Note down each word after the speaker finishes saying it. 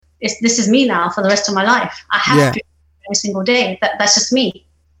this is me now for the rest of my life. I have to every single day. That's just me.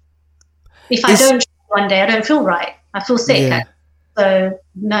 If I don't one day, I don't feel right. I feel sick. Yeah. So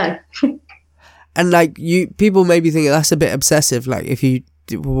no. And like people maybe think that's a bit obsessive. Like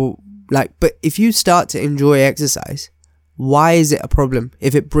but if you start to enjoy exercise, why is it a problem?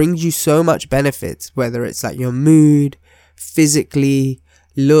 If it brings you so much benefits, whether it's like your mood, physically,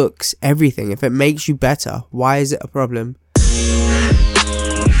 looks, everything, if it makes you better, why is it a problem?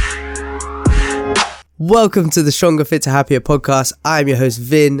 Welcome to the Stronger, Fitter, Happier podcast. I'm your host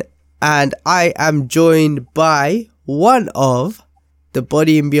Vin, and I am joined by one of the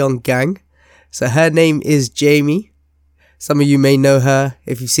Body and Beyond gang. So her name is Jaymie. Some of you may know her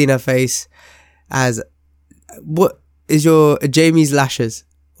if you've seen her face as, what is your Jaymie's Lashes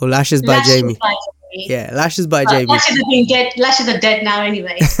or Lashes by Jaymie? Yeah, Lashes by Jaymie. Lashes are dead now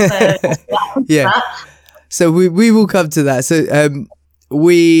anyway. So, yeah. So we will come to that. So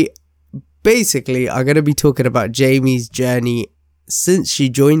we basically are going to be talking about Jaymie's journey since she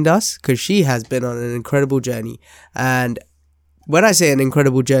joined us, because she has been on an incredible journey. And when I say an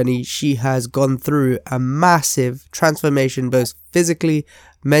incredible journey, she has gone through a massive transformation, both physically,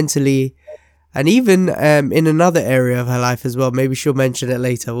 mentally, and even in another area of her life as well. Maybe she'll mention it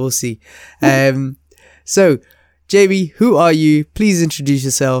later. We'll see. So, Jaymie, who are you? Please introduce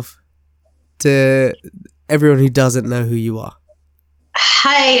yourself to everyone who doesn't know who you are.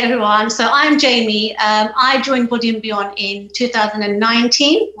 Hi, everyone. So I'm Jaymie. I joined Body and Beyond in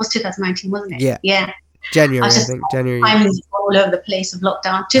 2019. It was 2019, wasn't it? Yeah. January, I think. January. I'm all over the place of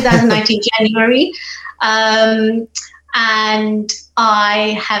lockdown. 2019 January. And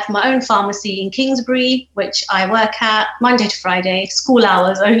I have my own pharmacy in Kingsbury, which I work at Monday to Friday, school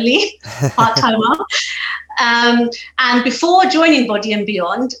hours only, part-timer. And before joining Body and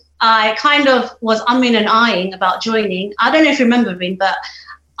Beyond, I kind of was umming and ahhing about joining. I don't know if you remember, Vin, but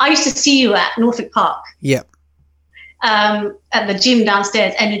I used to see you at Norfolk Park. Yep. At the gym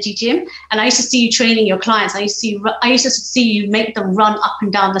downstairs, Energy Gym, and I used to see you training your clients. I used to see you make them run up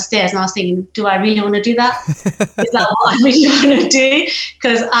and down the stairs, and I was thinking, do I really want to do that? Is that what I really want to do?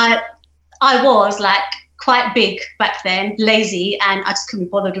 Because I was like quite big back then, lazy, and I just couldn't be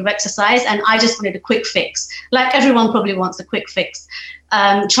bothered with exercise, and I just wanted a quick fix. Like everyone probably wants a quick fix.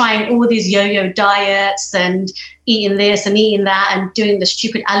 Trying all these yo-yo diets and eating this and eating that and doing the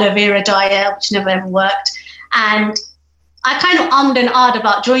stupid aloe vera diet, which never ever worked. And I kind of ummed and ahed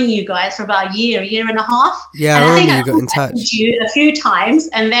about joining you guys for about a year and a half. Yeah, and I remember you got in touch. You a few times,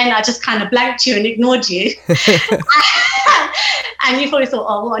 and then I just kind of blanked you and ignored you. And you probably thought,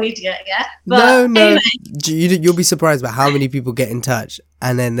 oh, what an idiot, yeah? But no. Anyway. You'll be surprised about how many people get in touch,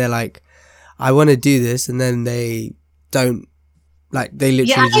 and then they're like, I want to do this, and then they don't. Like, they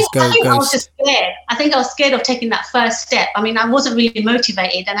literally I think I was just scared. I think I was scared of taking that first step. I mean, I wasn't really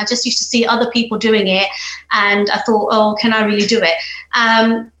motivated, and I just used to see other people doing it, and I thought, oh, can I really do it?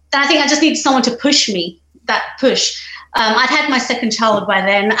 I think I just needed someone to push me, that push. I'd had my second child by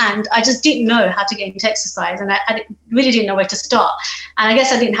then, and I just didn't know how to get into exercise, and I really didn't know where to start. And I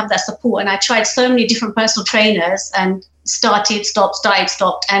guess I didn't have that support, and I tried so many different personal trainers and started, stopped,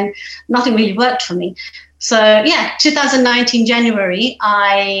 and nothing really worked for me. So, 2019 January,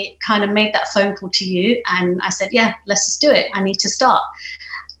 I kind of made that phone call to you, and I said, yeah, let's just do it. I need to start.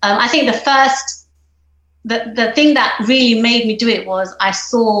 I think the thing that really made me do it was I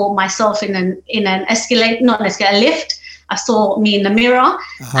saw myself in an lift. I saw me in the mirror,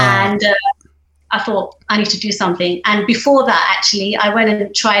 and I thought, I need to do something. And before that, actually, I went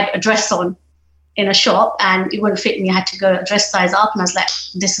and tried a dress on in a shop, and it wouldn't fit me. I had to go a dress size up, and I was like,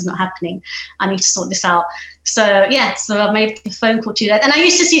 this is not happening. I need to sort this out. So I made the phone call to that. And I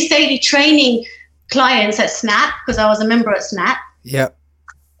used to see Sadie training clients at Snap, because I was a member at Snap. Yep.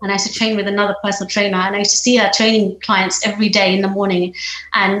 And I used to train with another personal trainer, and I used to see her training clients every day in the morning.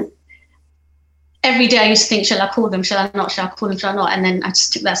 And every day I used to think, shall I call them? Shall I not? Shall I call them? Shall I not? And then I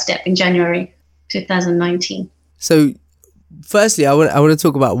just took that step in January 2019. So firstly, I want to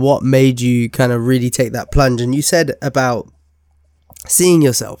talk about what made you kind of really take that plunge. And you said about seeing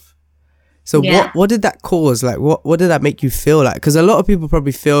yourself. So what did that cause? Like, what did that make you feel like? Because a lot of people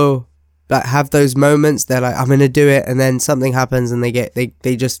probably feel like, have those moments. They're like, I'm going to do it. And then something happens, and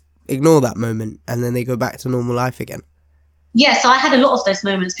they just ignore that moment, and then they go back to normal life again. Yeah, so I had a lot of those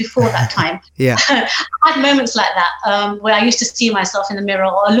moments before that time. Yeah. I had moments like that where I used to see myself in the mirror,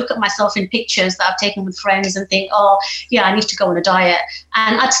 or look at myself in pictures that I've taken with friends and think, oh, yeah, I need to go on a diet.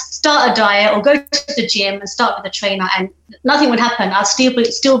 And I'd start a diet or go to the gym and start with a trainer, and nothing would happen. I'd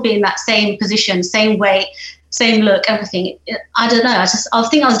still be in that same position, same weight, same look, everything. I don't know. I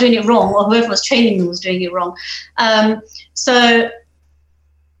think I was doing it wrong, or whoever was training me was doing it wrong. So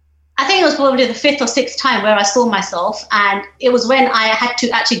think it was probably the 5th or 6th time where I saw myself, and it was when I had to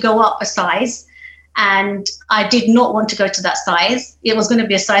actually go up a size, and I did not want to go to that size. It was going to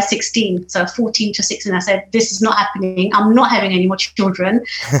be a size 16, so 14 to 16. I said, this is not happening. I'm not having any more children,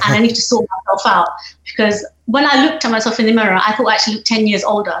 and I need to sort myself out, because when I looked at myself in the mirror, I thought I actually looked 10 years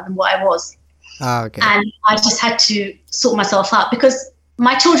older than what I was. Okay. And I just had to sort myself out, because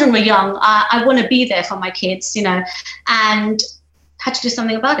my children were young. I want to be there for my kids, you know, and had to do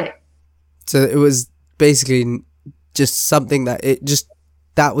something about it. So it was basically just something that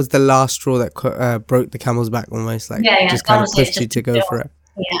was the last straw that broke the camel's back, almost, like just kind of pushed you to go for it.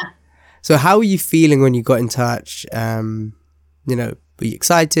 Yeah. So how were you feeling when you got in touch? You know, were you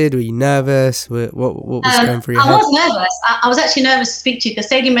excited? Were you nervous? What was going through your head? I was nervous. I was actually nervous to speak to you, because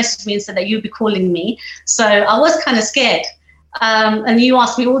Sadie messaged me and said that you'd be calling me. So I was kind of scared. And you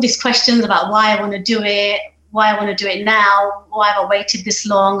asked me all these questions about why I want to do it, why I want to do it now, why have I waited this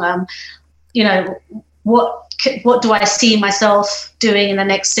long? You know, what do I see myself doing in the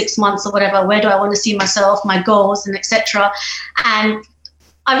next 6 months or whatever? Where do I want to see myself, my goals, and etc. And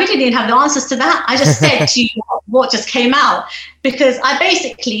I really didn't have the answers to that. I just said to you what just came out, because I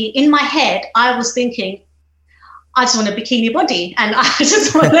basically, in my head, I was thinking, I just want a bikini body, and I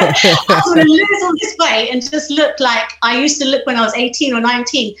just want to lose all this weight and just look like I used to look when I was 18 or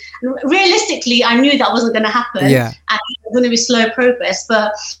 19. And realistically, I knew that wasn't going to happen. Yeah. And it was going to be slow progress.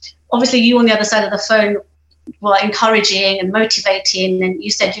 But obviously, you on the other side of the phone were encouraging and motivating, and you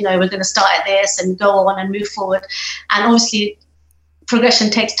said, you know, we're going to start at this and go on and move forward. And obviously, progression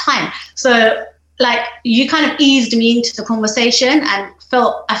takes time. So, like, you kind of eased me into the conversation, and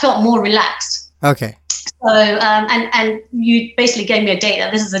I felt more relaxed. Okay. So, and you basically gave me a date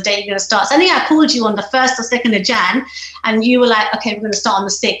that this is the date you're going to start. So I think I called you on the 1st or 2nd of Jan, and you were like, okay, we're going to start on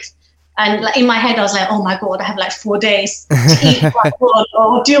the 6th. And like, in my head, I was like, oh my God, I have like 4 days to eat what I want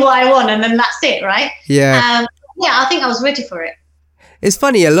or do what I want, and then that's it, right? Yeah. Yeah, I think I was ready for it. It's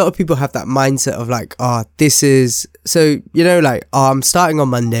funny, a lot of people have that mindset of like, this is, so, you know, like, I'm starting on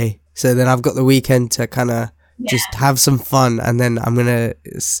Monday, so then I've got the weekend to kind of just have some fun, and then I'm going to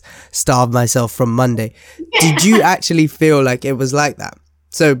starve myself from Monday. Did you actually feel like it was like that?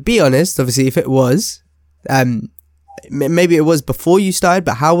 So be honest, obviously, if it was, maybe it was before you started,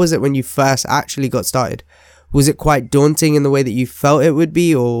 but how was it when you first actually got started? Was it quite daunting in the way that you felt it would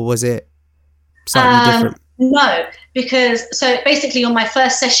be, or was it slightly different? No, because so basically on my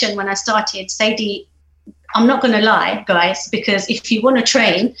first session when I started, Sadie, I'm not going to lie, guys, because if you want to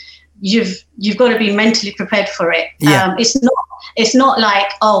train, you've got to be mentally prepared for it. Yeah. It's not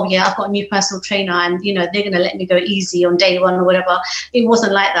like, oh yeah, I've got a new personal trainer and, you know, they're going to let me go easy on day one or whatever. It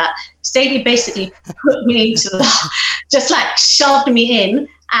wasn't like that. Sadie basically put me into just like shoved me in,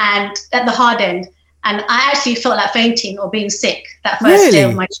 and at the hard end. And I actually felt like fainting or being sick that first day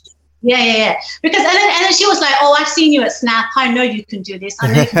of my training. Yeah. Because and then she was like, oh, I've seen you at Snap. I know you can do this.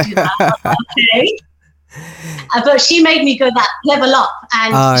 I know you can do that. I was like, okay. But she made me go that level up,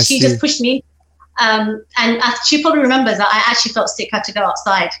 and she just pushed me. And she probably remembers that I actually felt sick. I had to go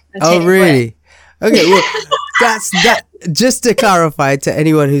outside. And take really? Okay, well, that's that. Just to clarify to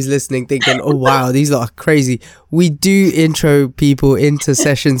anyone who's listening, thinking, "Oh wow, these lot are crazy." We do intro people into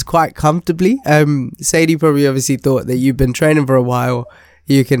sessions quite comfortably. Sadie probably obviously thought that you've been training for a while,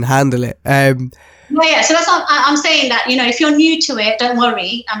 you can handle it. Yeah, so that's what I'm saying, that, you know, if you're new to it, don't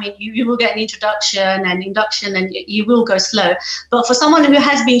worry. I mean, you will get an introduction and induction, and you will go slow. But for someone who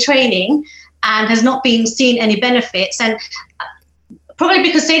has been training and has not been seeing any benefits, and probably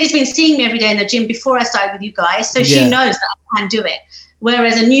because Sadie's been seeing me every day in the gym before I started with you guys, so she knows that I can do it.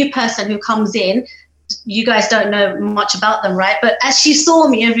 Whereas a new person who comes in, you guys don't know much about them, right? But as she saw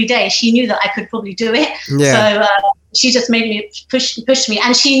me every day, she knew that I could probably do it. Yeah. So she just made me push me,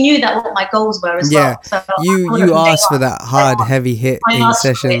 and she knew that what my goals were as well. So you asked for that hard, heavy hit in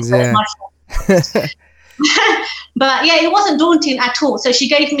sessions, yeah. But yeah, it wasn't daunting at all. So she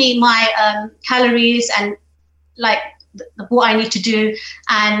gave me my calories and like what I need to do.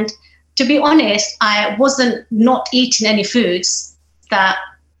 And to be honest, I wasn't not eating any foods that,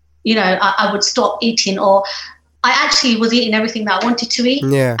 you know, I would stop eating, or I actually was eating everything that I wanted to eat,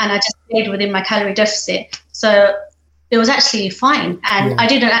 and I just stayed within my calorie deficit. So it was actually fine, and I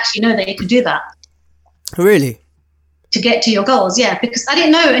didn't actually know that you could do that. Really? To get to your goals, yeah, because I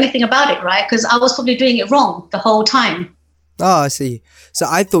didn't know anything about it, right? Because I was probably doing it wrong the whole time. Oh, I see. So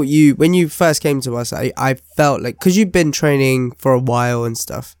I thought when you first came to us, I felt like, because you've been training for a while and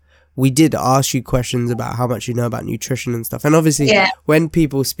stuff, we did ask you questions about how much you know about nutrition and stuff. And obviously, when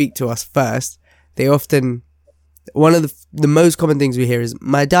people speak to us first, they often, one of the most common things we hear is,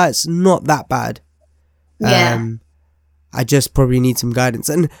 my diet's not that bad. I just probably need some guidance.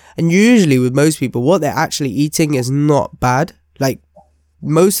 And usually with most people, what they're actually eating is not bad. Like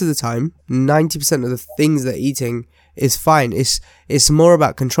most of the time, 90% of the things they're eating is fine. It's more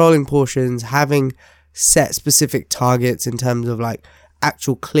about controlling portions, having set specific targets in terms of like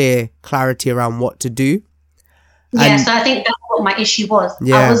actual clarity around what to do. Yeah, so I think that's what my issue was.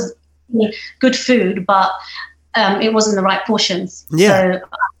 Yeah. I was eating good food, but it wasn't the right portions. Yeah. So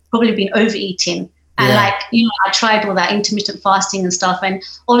I've probably been overeating. And I tried all that intermittent fasting and stuff. And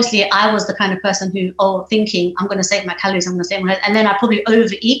obviously I was the kind of person who, thinking I'm going to save my calories, and then I probably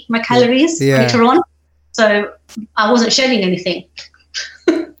overeat my calories later on. So I wasn't shedding anything.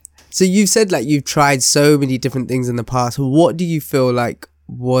 So you've said like you've tried so many different things in the past. What do you feel like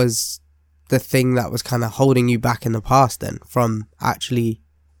was the thing that was kind of holding you back in the past then from actually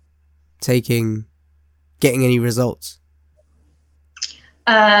getting any results?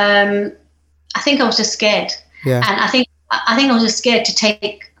 I think I was just scared. Yeah. And I think I was just scared to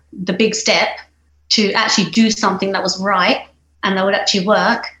take the big step to actually do something that was right and that would actually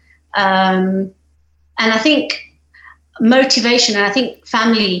work. And I think motivation, and I think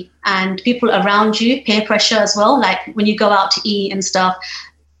family and people around you, peer pressure as well. Like when you go out to eat and stuff,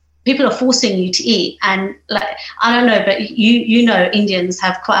 people are forcing you to eat. And like, I don't know, but you know, Indians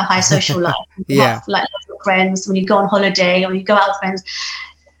have quite a high social life. Yeah. Have, like friends, when you go on holiday or you go out with friends,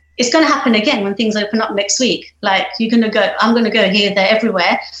 it's going to happen again when things open up next week. Like I'm going to go here, there,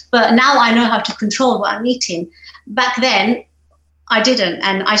 everywhere. But now I know how to control what I'm eating. Back then, I didn't,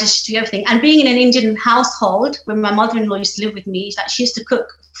 and I just do everything. And being in an Indian household, when my mother-in-law used to live with me, like she used to cook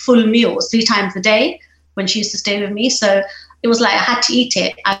full meals 3 times a day when she used to stay with me. So it was like I had to eat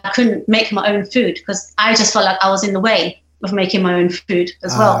it. I couldn't make my own food because I just felt like I was in the way of making my own food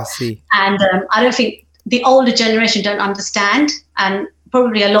as well. I see. And I don't think the older generation don't understand, and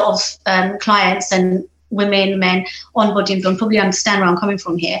probably a lot of clients and women, men on Body and Beyond probably understand where I'm coming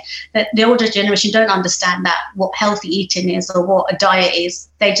from here, that the older generation don't understand that what healthy eating is or what a diet is.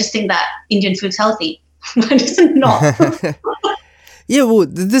 They just think that Indian food's healthy, but it's not. Yeah, well,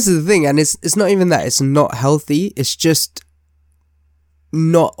 this is the thing, and it's not even that it's not healthy, it's just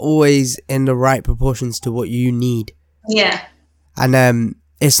not always in the right proportions to what you need. Yeah. And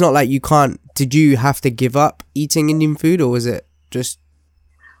it's not like did you have to give up eating Indian food, or was it just...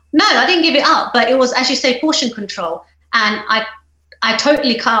 No, I didn't give it up, but it was, as you say, portion control. And I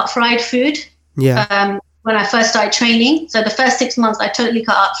totally cut out fried food. Yeah. When I first started training. So the first 6 months, I totally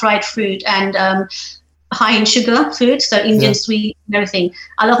cut out fried food and high in sugar food. So Indian sweet and everything.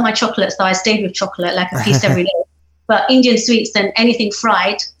 I love my chocolate, so I stayed with chocolate, like a piece every day. But Indian sweets and anything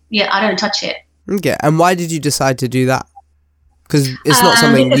fried, I don't touch it. Okay. And why did you decide to do that? Because it's not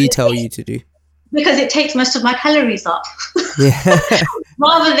something we tell you to do. Because it takes most of my calories up. Yeah.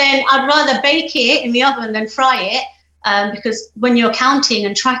 I'd rather bake it in the oven than fry it, because when you're counting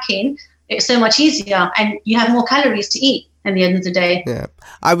and tracking, it's so much easier and you have more calories to eat at the end of the day. Yeah.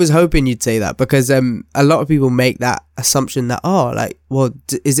 I was hoping you'd say that because a lot of people make that assumption that,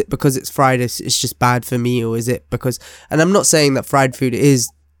 is it because it's fried, it's just bad for me, or is it because... And I'm not saying that fried food is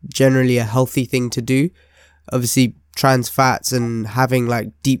generally a healthy thing to do. Obviously, trans fats and having like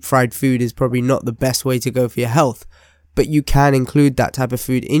deep fried food is probably not the best way to go for your health, but you can include that type of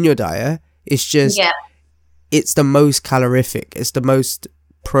food in your diet. It's just it's the most calorific, it's the most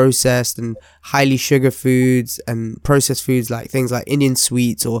processed and highly sugar foods and processed foods, like things like Indian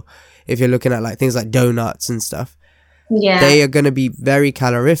sweets, or if you're looking at like things like donuts and stuff, they are going to be very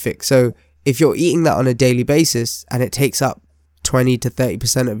calorific. So if you're eating that on a daily basis and it takes up 20 to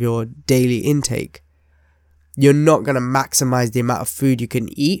 30% of your daily intake, you're not going to maximize the amount of food you can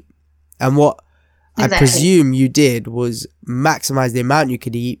eat. And what I presume you did was maximize the amount you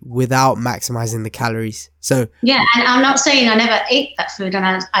could eat without maximizing the calories. So and I'm not saying I never ate that food and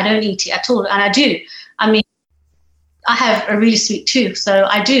I don't eat it at all, and I do. I mean, I have a really sweet tooth, so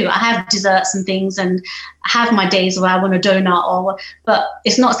I have desserts and things, and I have my days where I want a donut, but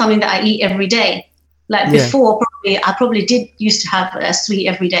it's not something that I eat every day. Like before, I probably did used to have a sweet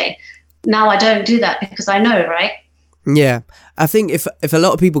every day. Now I don't do that because I know, right? Yeah. I think if a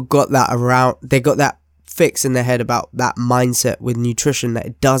lot of people got that around, they got that fix in their head about that mindset with nutrition, that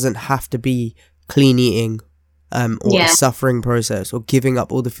it doesn't have to be clean eating or a suffering process or giving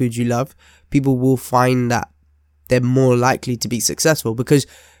up all the food you love, people will find that they're more likely to be successful because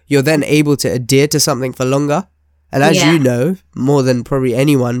you're then able to adhere to something for longer. And as you know, more than probably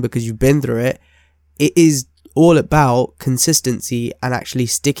anyone, because you've been through it, it is all about consistency and actually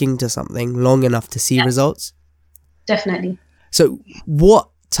sticking to something long enough to see results. Definitely. So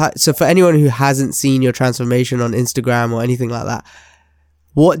so for anyone who hasn't seen your transformation on Instagram or anything like that,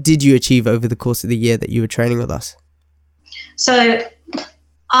 what did you achieve over the course of the year that you were training with us? So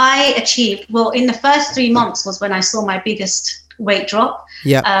I achieved, well, in the first 3 months was when I saw my biggest weight drop.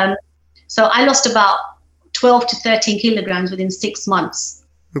 Yeah. So I lost about 12 to 13 kilograms within 6 months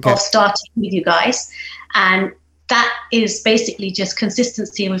of starting with you guys. And that is basically just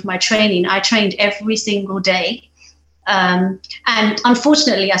consistency with my training. I trained every single day. And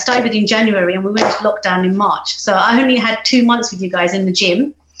unfortunately, I started with you in January and we went into lockdown in March. So I only had 2 months with you guys in the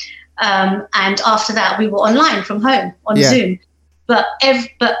gym. And after that, we were online from home on Zoom. But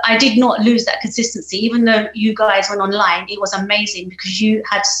I did not lose that consistency. Even though you guys went online, it was amazing because you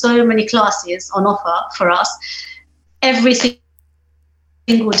had so many classes on offer for us. Every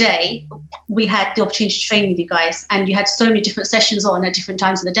single day, we had the opportunity to train with you guys, and you had so many different sessions on at different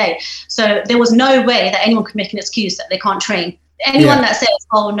times of the day. So there was no way that anyone could make an excuse that they can't train. Anyone that says,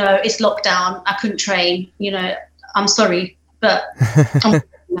 "Oh no, it's lockdown, I couldn't train," I'm sorry, but I'm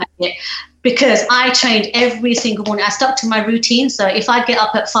because I trained every single morning. I stuck to my routine. So if I get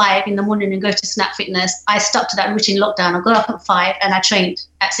up at 5 in the morning and go to Snap Fitness, I stuck to that routine lockdown. I got up at 5 and I trained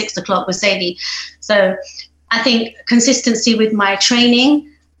at 6 o'clock with Sadie. So I think consistency with my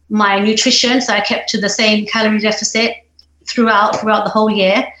training, my nutrition. So I kept to the same calorie deficit throughout the whole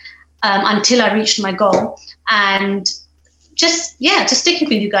year until I reached my goal. And just sticking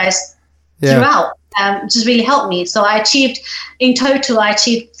with you guys throughout. Just really helped me. So in total, I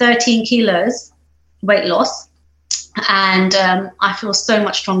achieved 13 kilos weight loss. And I feel so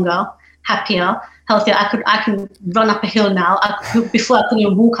much stronger, happier, healthier. I can run up a hill now. Before I couldn't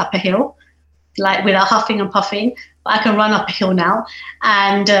even walk up a hill, like without huffing and puffing. But I can run up a hill now.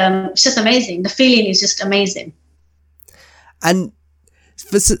 And it's just amazing. The feeling is just amazing. And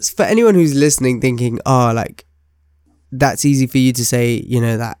for anyone who's listening thinking, that's easy for you to say,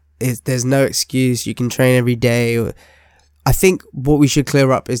 that there's no excuse, you can train every day. I think what we should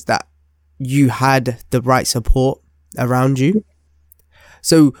clear up is that you had the right support around you.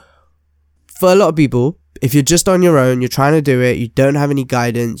 So for a lot of people, if you're just on your own, you're trying to do it, you don't have any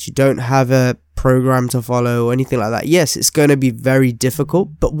guidance, you don't have a program to follow or anything like that, yes, it's going to be very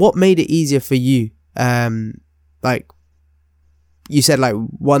difficult. But what made it easier for you? Like you said,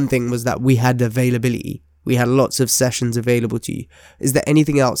 one thing was that we had availability. We had lots of sessions available to you. Is there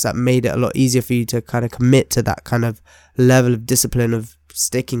anything else that made it a lot easier for you to kind of commit to that kind of level of discipline of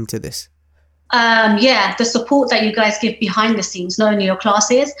sticking to this? The support that you guys give behind the scenes, not only your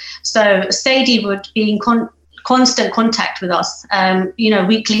classes. So Sadie would be in constant contact with us,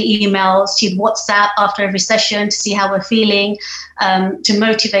 weekly emails. She'd WhatsApp after every session to see how we're feeling, to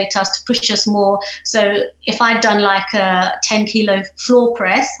motivate us, to push us more. So if I'd done like a 10 kilo floor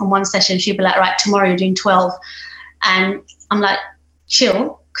press on one session, she'd be like, right, tomorrow you're doing 12. And I'm like,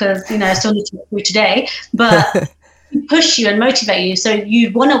 chill, because, I still need to do today. But push you and motivate you. So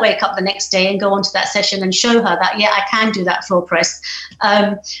you'd want to wake up the next day and go on to that session and show her that, I can do that floor press.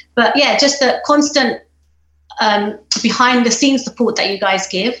 Just the constant behind the scenes support that you guys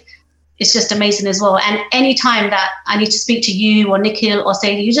give is just amazing as well. And anytime that I need to speak to you or Nikhil or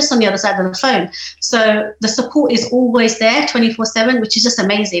Sadie, you're just on the other side of the phone. So the support is always there 24/7, which is just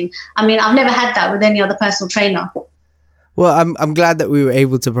amazing. I mean, I've never had that with any other personal trainer. Well, I'm glad that we were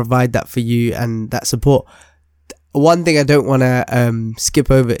able to provide that for you and that support. One thing I don't want to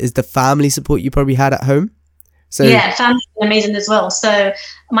skip over is the family support you probably had at home. So family's amazing as well. So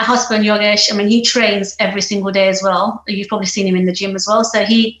my husband Yogesh, he trains every single day as well. You've probably seen him in the gym as well. So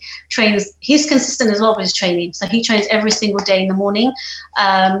he trains, he's consistent as well with his training. So he trains every single day in the morning.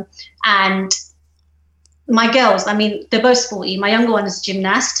 And my girls, they're both sporty. My younger one is a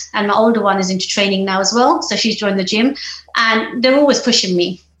gymnast and my older one is into training now as well. So she's joined the gym and they're always pushing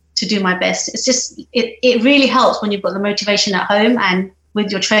me to do my best. It's just, it really helps when you've got the motivation at home and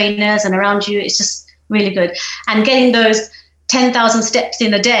with your trainers and around you. It's just really good. And getting those 10,000 steps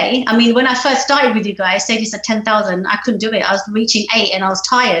in a day. When I first started with you guys, Sadie said 10,000. I couldn't do it. I was reaching 8 and I was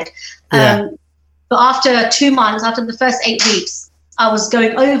tired. But after 2 months, after the first 8 weeks, I was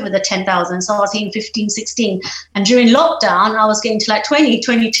going over the 10,000. So I was hitting 15, 16. And during lockdown, I was getting to like 20,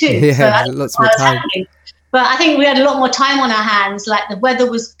 22. Yeah, so lots more time. But I think we had a lot more time on our hands. Like the weather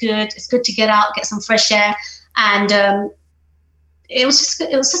was good. It's good to get out, get some fresh air. And it was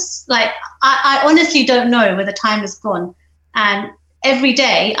just like, I honestly don't know where the time has gone. And every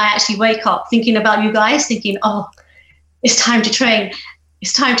day I actually wake up thinking about you guys, thinking, oh, it's time to train.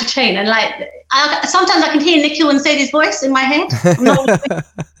 It's time to train. And sometimes I can hear Nikhil and Sadie's voice in my head. I'm not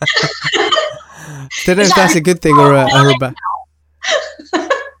don't know if that's a good thing or a bad.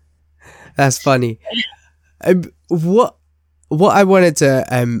 That's funny. What I wanted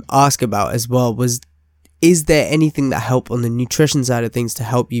to ask about as well was, is there anything that helped on the nutrition side of things to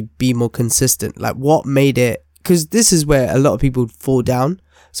help you be more consistent? Like what made it because this is where a lot of people fall down.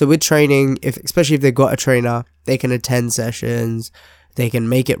 So with training, especially if they've got a trainer, they can attend sessions, they can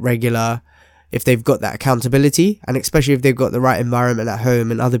make it regular if they've got that accountability, and especially if they've got the right environment at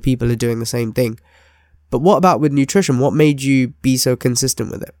home and other people are doing the same thing. But what about with nutrition? What made you be so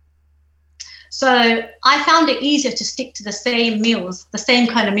consistent with it? So I found it easier to stick to the same meals, the same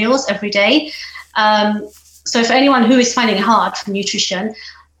kind of meals every day. So for anyone who is finding it hard for nutrition,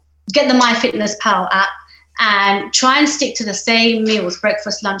 get the MyFitnessPal app and try and stick to the same meals,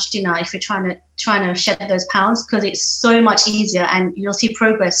 breakfast, lunch, dinner, if you're trying to shed those pounds, because it's so much easier and you'll see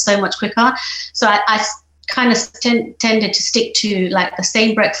progress so much quicker. So I kind of tended to stick to like the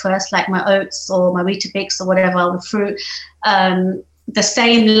same breakfast, like my oats or my Weetabix or whatever with fruit, the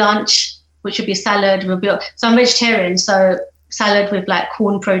same lunch, which would be salad. So I'm vegetarian, so salad with like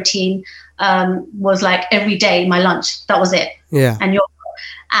corn protein was like every day my lunch. That was it. Yeah.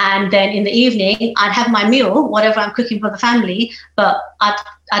 And then in the evening, I'd have my meal, whatever I'm cooking for the family, but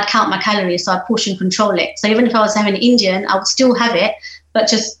I'd count my calories, so I'd portion control it. So even if I was having Indian, I would still have it, but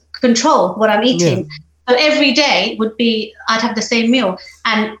just control what I'm eating. Yeah. So every day I'd have the same meal.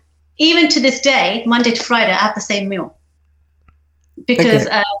 And even to this day, Monday to Friday, I have the same meal. Because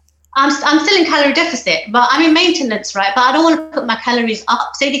I'm still in calorie deficit, but I'm in maintenance, right? But I don't want to put my calories up.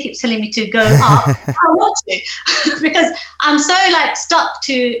 Sadie keeps telling me to go up. I don't want to because I'm so like stuck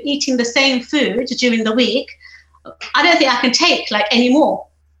to eating the same food during the week. I don't think I can take like any more.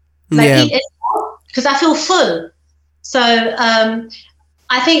 Eat anymore because I feel full. So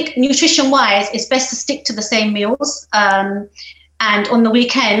I think nutrition-wise, it's best to stick to the same meals. And on the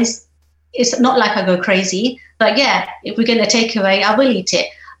weekends, it's not like I go crazy. But yeah, if we're getting a takeaway, I will eat it.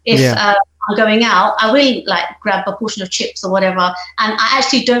 If I'm going out, I will like grab a portion of chips or whatever. And I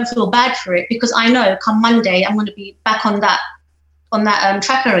actually don't feel bad for it because I know come Monday, I'm going to be back on that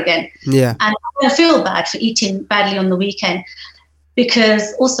tracker again. Yeah. And I don't feel bad for eating badly on the weekend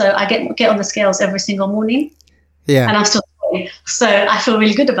because also I get on the scales every single morning. Yeah. And I'm still sorry, so I feel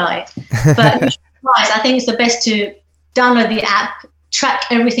really good about it. But I think it's the best to download the app, track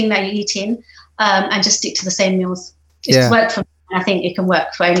everything that you're eating, and just stick to the same meals. It's worked for me. I think it can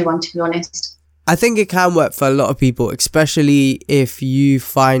work for anyone, to be honest. I think it can work for a lot of people, especially if you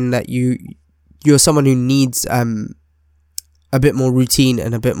find that you're someone who needs a bit more routine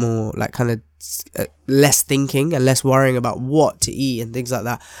and a bit more like kind of less thinking and less worrying about what to eat and things like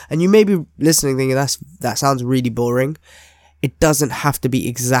that. And you may be listening thinking that sounds really boring. It doesn't have to be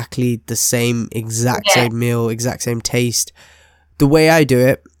exactly the same same meal, exact same taste. The way I do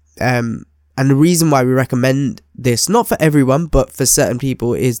it, and the reason why we recommend this, not for everyone, but for certain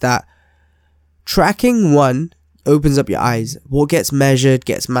people, is that tracking opens up your eyes. What gets measured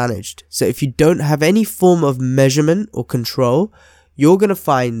gets managed. So if you don't have any form of measurement or control, you're going to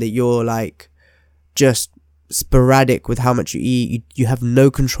find that you're like just sporadic with how much you eat. You have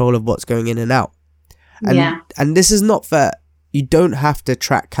no control of what's going in and out. And this is not fair. You don't have to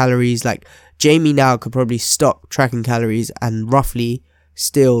track calories. Like Jaymie now could probably stop tracking calories and roughly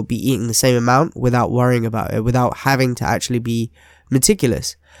still be eating the same amount without worrying about it, without having to actually be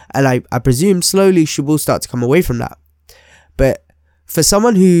meticulous. And I presume slowly she will start to come away from that. But for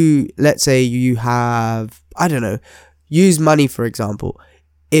someone who, let's say you have, I don't know, use money for example.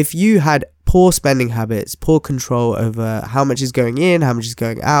 If you had poor spending habits, poor control over how much is going in, how much is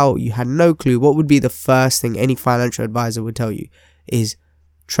going out, you had no clue, what would be the first thing any financial advisor would tell you is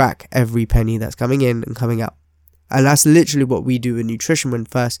track every penny that's coming in and coming out. And that's literally what we do in nutrition when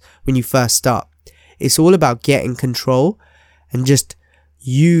you first start. It's all about getting control and just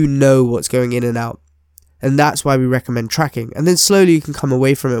what's going in and out. And that's why we recommend tracking. And then slowly you can come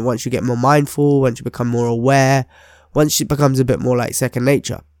away from it once you get more mindful, once you become more aware, once it becomes a bit more like second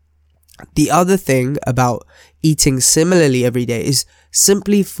nature. The other thing about eating similarly every day is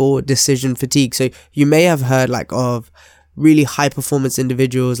simply for decision fatigue. So you may have heard like of really high performance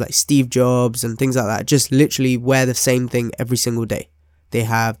individuals like Steve Jobs and things like that just literally wear the same thing every single day. They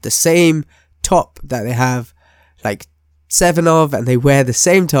have the same top that they have like 7 of, and they wear the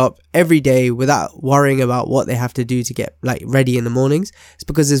same top every day without worrying about what they have to do to get like ready in the mornings. It's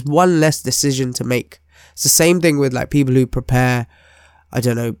because there's one less decision to make. It's the same thing with like people who prepare, I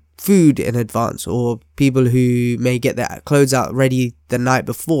don't know, food in advance, or people who may get their clothes out ready the night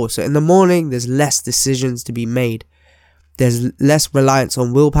before. So in the morning there's less decisions to be made. There's less reliance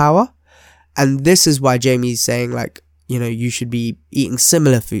on willpower. And this is why Jaymie's saying like, you should be eating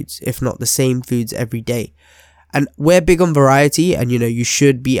similar foods, if not the same foods every day. And we're big on variety, and you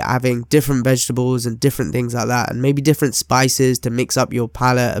should be having different vegetables and different things like that, and maybe different spices to mix up your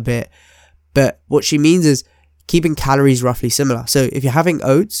palate a bit. But what she means is keeping calories roughly similar. So if you're having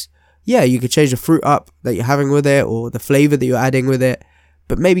oats, yeah, you could change the fruit up that you're having with it or the flavor that you're adding with it,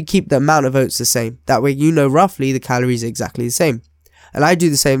 but maybe keep the amount of oats the same. That way you know roughly the calories are exactly the same. And I do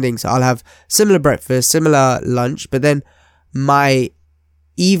the same thing. So I'll have similar breakfast, similar lunch, but then my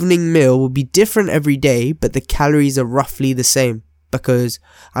evening meal will be different every day, but the calories are roughly the same because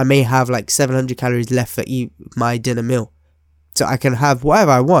I may have like 700 calories left for my dinner meal. So I can have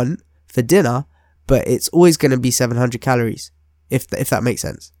whatever I want for dinner, but it's always going to be 700 calories, if that makes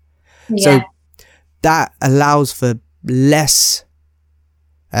sense. Yeah. So that allows for less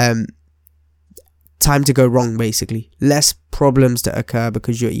time to go wrong, basically. Less problems to occur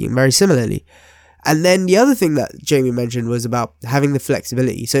because you're eating very similarly. And then the other thing that Jaymie mentioned was about having the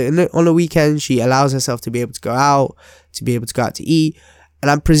flexibility. So on a weekend, she allows herself to be able to go out, to eat.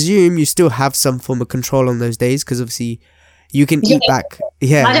 And I presume you still have some form of control on those days because obviously you can eat back.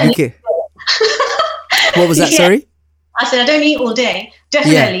 Yeah, you can. What was that? Sorry? I said I don't eat all day.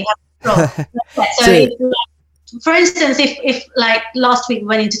 Definitely have control. So for instance, if like last week we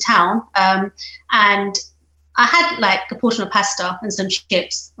went into town and I had like a portion of pasta and some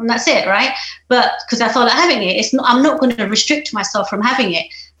chips, and that's it, right? But because I felt like having it, I'm not going to restrict myself from having it.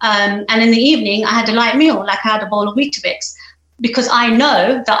 And in the evening, I had a light meal, like I had a bowl of Weetabix, because I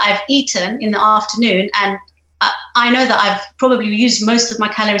know that I've eaten in the afternoon, and I know that I've probably used most of my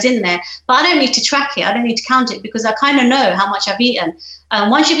calories in there. But I don't need to track it. I don't need to count it because I kind of know how much I've eaten.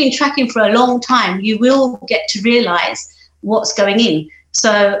 Once you've been tracking for a long time, you will get to realize what's going in.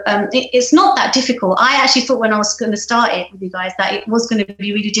 So it's not that difficult. I actually thought when I was going to start it with you guys that it was going to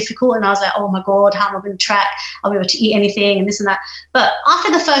be really difficult. And I was like, oh my God, how am I going to track? Are we able to eat anything and this and that? But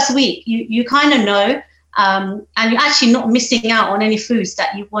after the first week, you kind of know, and you're actually not missing out on any foods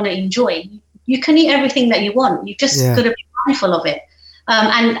that you want to enjoy. You can eat everything that you want. You just got to be mindful of it.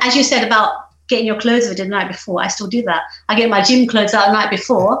 And as you said about getting your clothes ready the night before, I still do that. I get my gym clothes out the night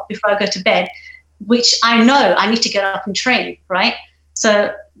before I go to bed, which I know I need to get up and train, right?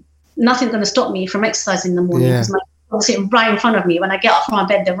 So nothing's going to stop me from exercising in the morning because my clothes are sitting right in front of me. When I get up from my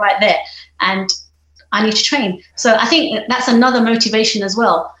bed, they're right there, and I need to train. So I think that's another motivation as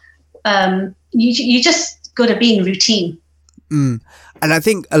well. You just got to be in routine. And I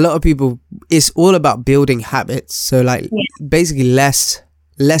think a lot of people, it's all about building habits. So like basically less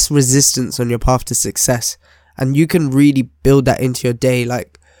resistance on your path to success. And you can really build that into your day.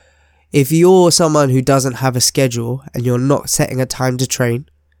 Like if you're someone who doesn't have a schedule and you're not setting a time to train,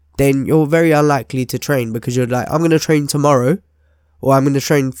 then you're very unlikely to train because you're like, I'm going to train tomorrow or I'm going to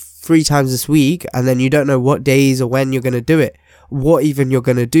train 3 times this week. And then you don't know what days or when you're going to do it, what even you're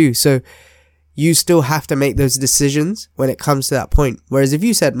going to do. So you still have to make those decisions when it comes to that point. Whereas if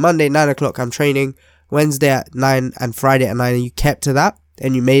you said Monday 9 o'clock I'm training, Wednesday at 9 and Friday at 9 and you kept to that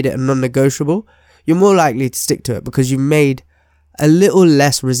and you made it a non-negotiable, you're more likely to stick to it because you've made a little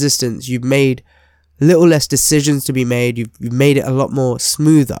less resistance, you've made a little less decisions to be made, you've made it a lot more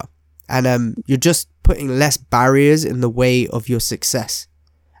smoother, and you're just putting less barriers in the way of your success.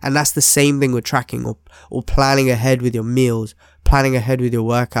 And that's the same thing with tracking or planning ahead with your meals, planning ahead with your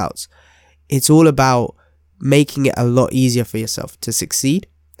workouts. It's all about making it a lot easier for yourself to succeed.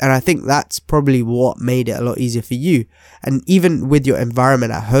 And I think that's probably what made it a lot easier for you. And even with your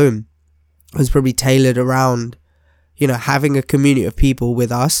environment at home, it was probably tailored around, having a community of people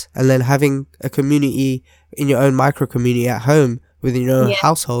with us and then having a community in your own micro community at home within your own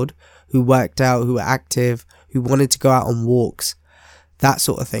household who worked out, who were active, who wanted to go out on walks, that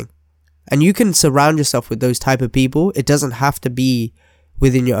sort of thing. And you can surround yourself with those type of people. It doesn't have to be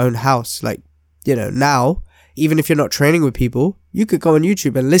within your own house. Like, now, even if you're not training with people, you could go on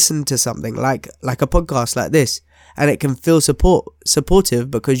YouTube and listen to something like a podcast like this, and it can feel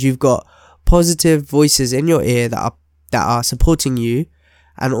supportive because you've got positive voices in your ear that are supporting you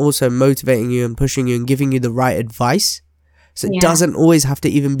and also motivating you and pushing you and giving you the right advice. So it doesn't always have to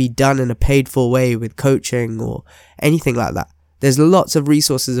even be done in a paid for way with coaching or anything like that. There's lots of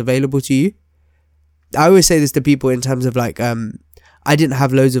resources available to you. I always say this to people in terms of like, I didn't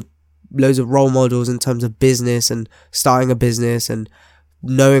have loads of role models in terms of business and starting a business and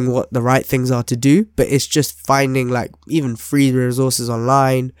knowing what the right things are to do, but it's just finding like even free resources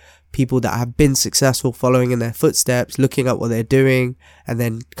online, people that have been successful, following in their footsteps, looking at what they're doing and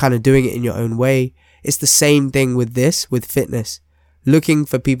then kind of doing it in your own way. It's the same thing with fitness, looking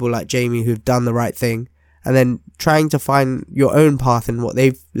for people like Jaymie who've done the right thing and then trying to find your own path and what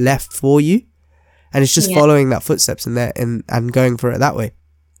they've left for you. And it's just following that footsteps in there and going for it that way.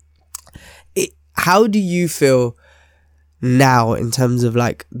 How do you feel now in terms of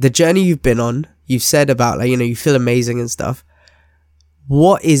like the journey you've been on? You've said about like, you feel amazing and stuff.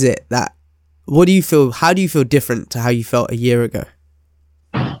 What do you feel? How do you feel different to how you felt a year ago?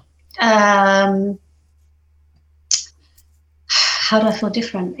 Um, how do I feel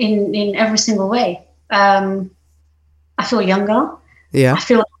different in every single way? I feel younger. Yeah. I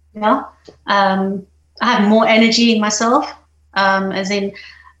feel younger. I have more energy in myself. As in,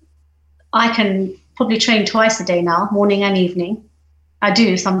 I can probably train twice a day now, morning and evening. I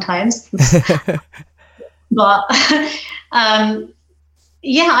do sometimes, but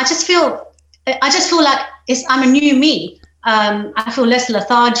yeah, I just feel like I'm a new me. I feel less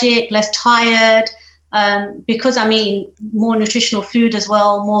lethargic, less tired, because I'm eating more nutritional food as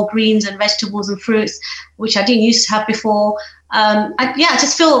well, more greens and vegetables and fruits, which I didn't used to have before. I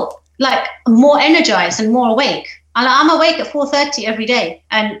just feel like more energized and more awake. And I'm awake at 4:30 every day,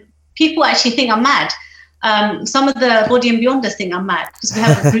 and people actually think I'm mad. Some of the Body and Beyonders think I'm mad because we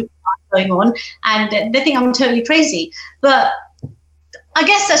have a group going on, and they think I'm totally crazy. But I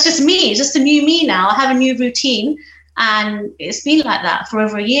guess that's just me. It's just a new me now. I have a new routine, and it's been like that for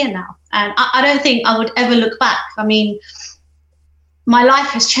over a year now. And I don't think I would ever look back. I mean, my life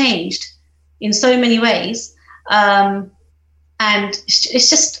has changed in so many ways, and it's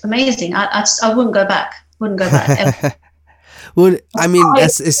just amazing. I wouldn't go back. Wouldn't go back ever. Well, I mean,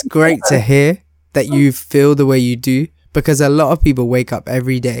 it's great to hear that you feel the way you do, because a lot of people wake up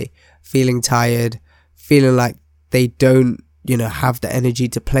every day feeling tired, feeling like they don't, have the energy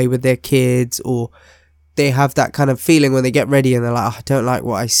to play with their kids, or they have that kind of feeling when they get ready and they're like, oh, I don't like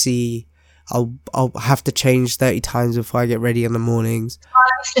what I see. I'll have to change 30 times before I get ready in the mornings. I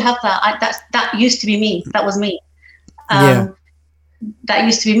used to have that. That used to be me. That was me. That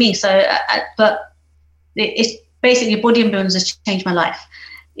used to be me. So, but it's basically Body and Bones has changed my life.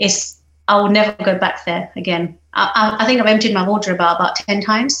 I will never go back there again. I think I've emptied my wardrobe about 10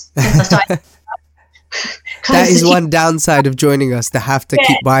 times since I started. That is one downside of joining us, to have to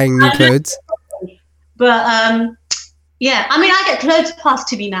keep buying new clothes. But yeah, I mean, I get clothes passed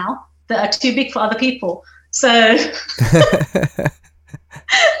to me now that are too big for other people. So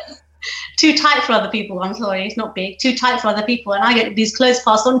too tight for other people. I'm sorry, it's not big. Too tight for other people, and I get these clothes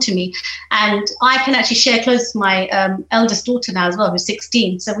passed on to me, and I can actually share clothes with my eldest daughter now as well, who's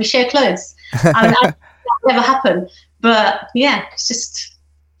 16. So we share clothes. I mean, that never happened, but yeah, it's just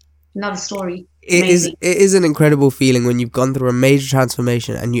another story. It is an incredible feeling when you've gone through a major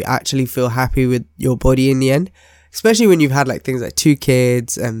transformation and you actually feel happy with your body in the end, especially when you've had like things like 2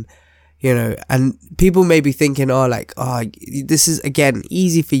 kids, and and people may be thinking, this is again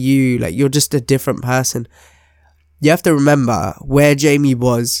easy for you, like you're just a different person. You have to remember where Jaymie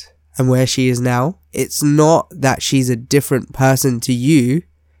was and where she is now. It's not that she's a different person to you.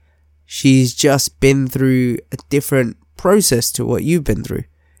 She's just been through a different process to what you've been through.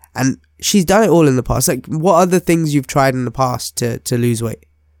 And she's done it all in the past. Like, what other things you've tried in the past to lose weight?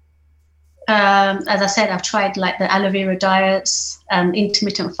 As I said, I've tried like the aloe vera diets,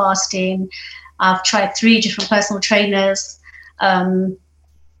 intermittent fasting. I've tried 3 different personal trainers. I've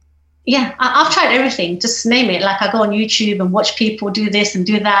tried everything. Just name it. Like, I go on YouTube and watch people do this and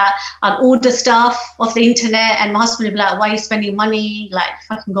do that. I'll order stuff off the internet, and my husband will be like, "Why are you spending money? Like,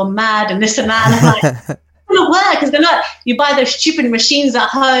 fucking gone mad and this and that." And I'm like, gonna work. It's gonna. You buy those stupid machines at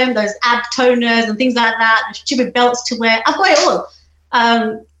home, those ab toners and things like that, the stupid belts to wear. I've got it all.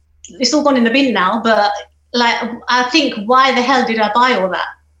 It's all gone in the bin now. But like, I think, why the hell did I buy all that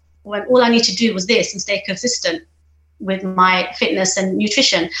when all I need to do was this and stay consistent with my fitness and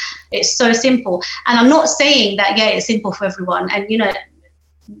nutrition? It's so simple. And I'm not saying that it's simple for everyone. And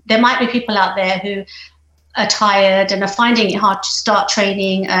there might be people out there who are tired and are finding it hard to start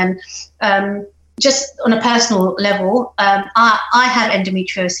training, and just on a personal level, I have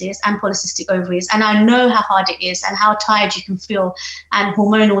endometriosis and polycystic ovaries, and I know how hard it is and how tired you can feel, and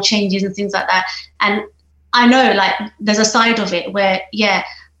hormonal changes and things like that. And I know, like, there's a side of it where,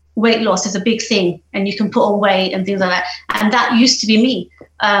 weight loss is a big thing, and you can put on weight and things like that. And that used to be me.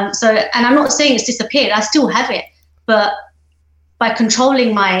 And I'm not saying it's disappeared. I still have it, but by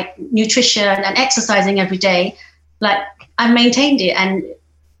controlling my nutrition and exercising every day, like, I've maintained it, and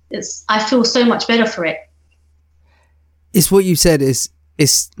I feel so much better for it. It's what you said.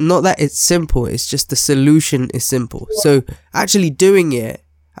 It's not that it's simple. It's just the solution is simple. Yeah. So actually doing it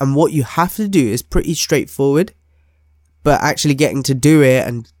and what you have to do is pretty straightforward, but actually getting to do it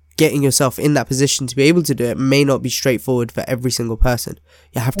and getting yourself in that position to be able to do it may not be straightforward for every single person.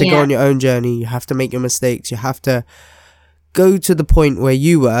 You have to go on your own journey. You have to make your mistakes. You have to go to the point where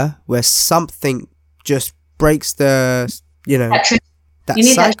you were, where something just breaks the, that you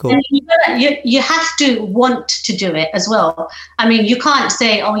need cycle. That. You have to want to do it as well. I mean, you can't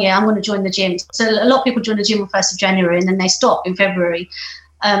say, "Oh yeah, I'm going to join the gym." So a lot of people join the gym on 1st of January and then they stop in February.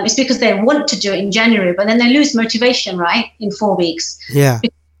 It's because they want to do it in January, but then they lose motivation, right, in 4 weeks. Yeah.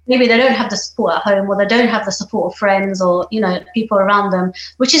 maybe they don't have the support at home, or they don't have the support of friends, or, you know, people around them,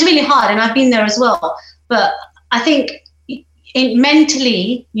 which is really hard. And I've been there as well. But I think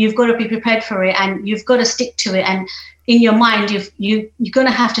mentally, you've got to be prepared for it, and you've got to stick to it. And in your mind, you're going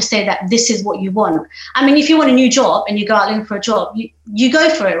to have to say that this is what you want. I mean, if you want a new job and you go out looking for a job, you go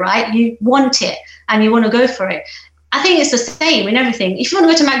for it, right? You want it and you want to go for it. I think it's the same in everything. If you want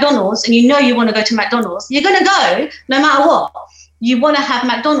to go to McDonald's and you know you want to go to McDonald's, you're going to go no matter what. You want to have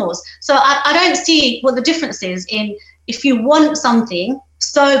McDonald's. So I don't see what the difference is in, if you want something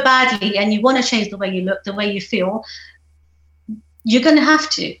so badly and you want to change the way you look, the way you feel, you're going to have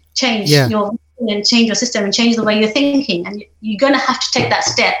to change your and change your system and change the way you're thinking, and you're going to have to take that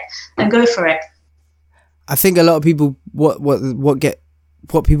step and go for it. I think a lot of people what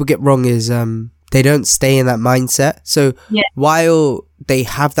people get wrong is they don't stay in that mindset. So while they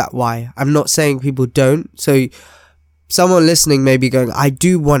have that why, I'm not saying people don't. So someone listening may be going, I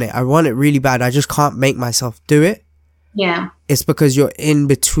do want it. I want it really bad. I just can't make myself do it. Yeah. It's because you're in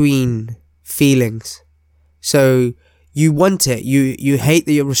between feelings. So you want it. You hate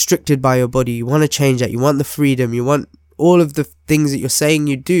that you're restricted by your body. You want to change that. You want the freedom. You want all of the things that you're saying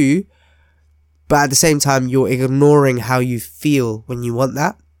you do. But at the same time, you're ignoring how you feel when you want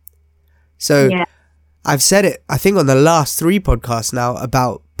that. So I've said it, I think, on the last 3 podcasts now,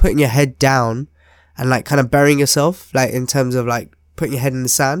 about putting your head down and like kind of burying yourself, like in terms of like putting your head in the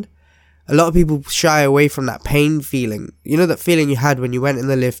sand. A lot of people shy away from that pain feeling. You know, that feeling you had when you went in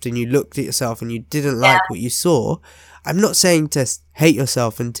the lift and you looked at yourself and you didn't like what you saw. I'm not saying to hate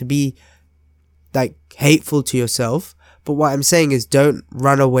yourself and to be like hateful to yourself, but what I'm saying is don't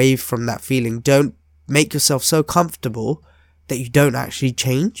run away from that feeling. Don't make yourself so comfortable that you don't actually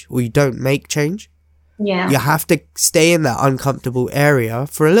change, or you don't make change. Yeah. You have to stay in that uncomfortable area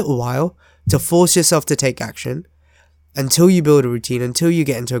for a little while to force yourself to take action until you build a routine, until you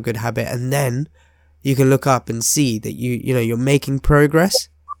get into a good habit, and then you can look up and see that you're making progress.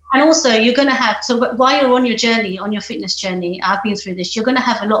 And also, you're going to have, so while you're on your journey, on your fitness journey, I've been through this, you're going to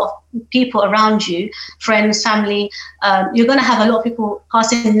have a lot of people around you, friends, family. You're going to have a lot of people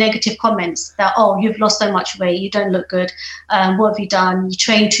passing negative comments that, oh, you've lost so much weight, you don't look good, what have you done, you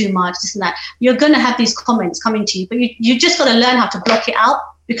train too much, this and that. You're going to have these comments coming to you, but you just got to learn how to block it out,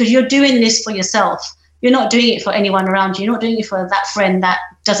 because you're doing this for yourself. You're not doing it for anyone around you. You're not doing it for that friend that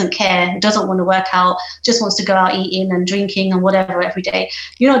doesn't care, who doesn't want to work out, just wants to go out eating and drinking and whatever every day.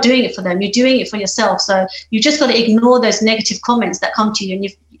 You're not doing it for them. You're doing it for yourself. So you just got to ignore those negative comments that come to you.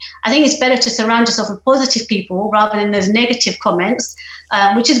 And I think it's better to surround yourself with positive people rather than those negative comments,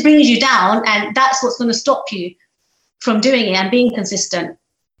 which just brings you down. And that's what's going to stop you from doing it and being consistent.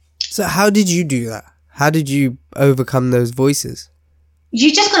 So how did you do that? How did you overcome those voices?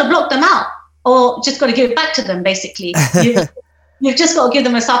 You just got to block them out. Or just got to give it back to them, basically. You've just got to give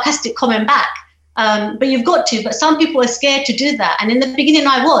them a sarcastic comment back. But you've got to. But some people are scared to do that. And in the beginning,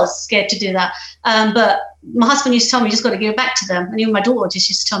 I was scared to do that. But my husband used to tell me, you just got to give it back to them. And even my daughter just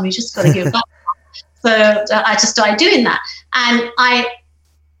used to tell me, you just got to give it back. So I just started doing that. And I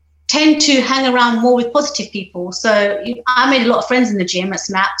tend to hang around more with positive people. So I made a lot of friends in the gym at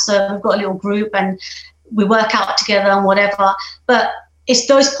SNAP. So we've got a little group and we work out together and whatever. But it's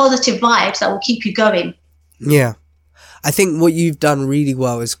those positive vibes that will keep you going. Yeah. I think what you've done really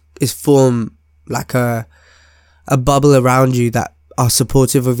well is form like a bubble around you that are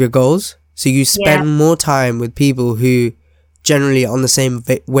supportive of your goals. So you spend more time with people who generally are on the same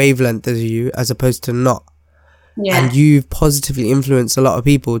wavelength as you, as opposed to not. Yeah. And you've positively influenced a lot of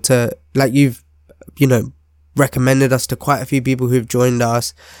people to, like, you've, recommended us to quite a few people who've joined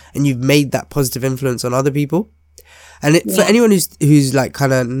us, and you've made that positive influence on other people. And for anyone who's like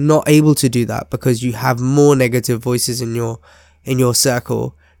kind of not able to do that because you have more negative voices in your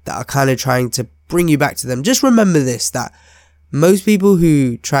circle that are kind of trying to bring you back to them, just remember this, that most people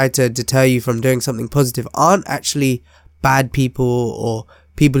who try to deter you from doing something positive aren't actually bad people or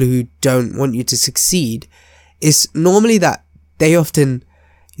people who don't want you to succeed. It's normally that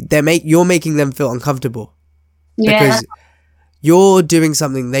you're making them feel uncomfortable. Yeah. Because you're doing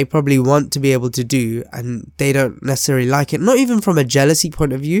something they probably want to be able to do and they don't necessarily like it. Not even from a jealousy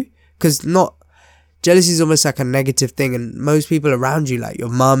point of view, because jealousy is almost like a negative thing, and most people around you, like your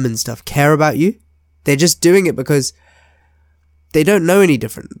mum and stuff, care about you. They're just doing it because they don't know any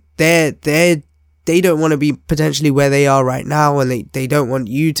different. They don't want to be potentially where they are right now, and they don't want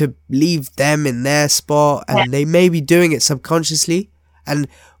you to leave them in their spot, and they may be doing it subconsciously. And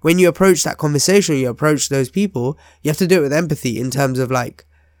when you approach that conversation, you approach those people, you have to do it with empathy, in terms of like,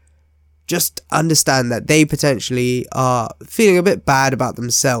 just understand that they potentially are feeling a bit bad about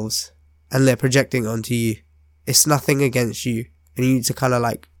themselves and they're projecting onto you. It's nothing against you, and you need to kind of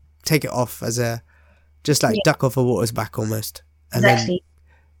like take it off as a, just like duck off a water's back almost. And exactly.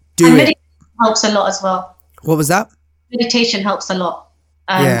 Then and meditation helps a lot as well. What was that? Meditation helps a lot.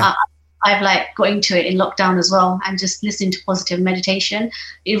 I've like got into it in lockdown as well, and just listening to positive meditation,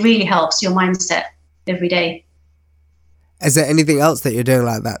 it really helps your mindset every day. Is there anything else that you're doing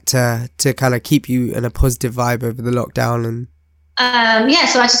like that to kind of keep you in a positive vibe over the lockdown? And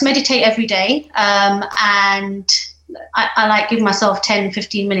so I just meditate every day, and I like give myself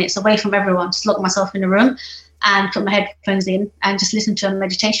 10-15 minutes away from everyone, just lock myself in a room and put my headphones in and just listen to a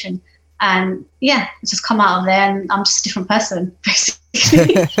meditation, and just come out of there and I'm just a different person,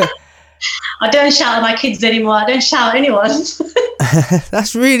 basically. I don't shout at my kids anymore. I don't shout at anyone.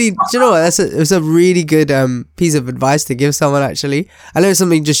 That's really, do you know what? It's a really good piece of advice to give someone, actually. I know it's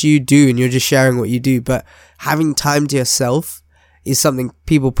something just you do and you're just sharing what you do, but having time to yourself is something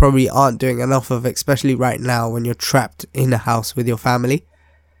people probably aren't doing enough of, especially right now when you're trapped in a house with your family.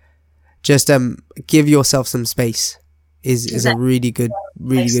 Just give yourself some space is a really good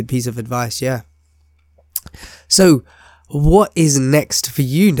piece of advice. Yeah. So what is next for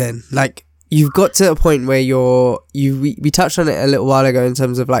you then? Like, you've got to a point where we touched on it a little while ago in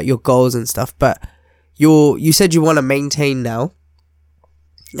terms of like your goals and stuff, but you said you want to maintain now.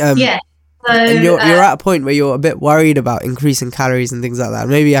 So, and you're at a point where you're a bit worried about increasing calories and things like that.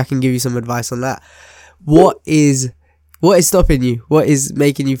 Maybe I can give you some advice on that. What is stopping you? What is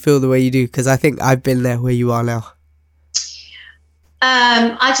making you feel the way you do? Because I think I've been there where you are now.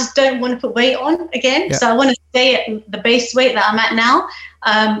 I just don't want to put weight on again. So I want to stay at the base weight that I'm at now.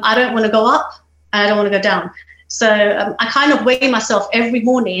 I don't want to go up and I don't want to go down. So I kind of weigh myself every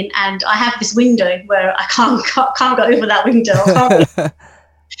morning, and I have this window where I can't go over that window.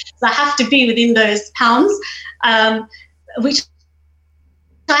 So I have to be within those pounds, which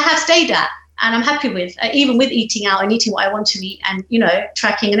I have stayed at. And I'm happy with, even with eating out and eating what I want to eat and,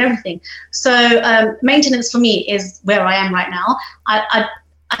 tracking and everything. So maintenance for me is where I am right now. I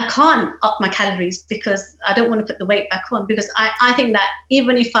can't up my calories because I don't want to put the weight back on, because I think that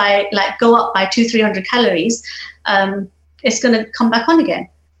even if I like go up by 200-300 calories, it's going to come back on again.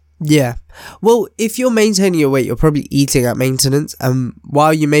 Yeah. Well, if you're maintaining your weight, you're probably eating at maintenance.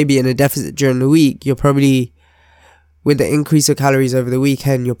 While you may be in a deficit during the week, you're probably, with the increase of calories over the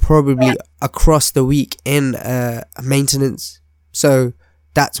weekend, you're probably across the week in maintenance. So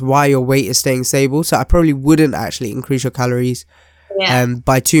that's why your weight is staying stable. So I probably wouldn't actually increase your calories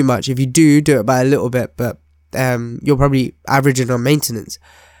by too much. If you do it by a little bit, but you're probably averaging on maintenance.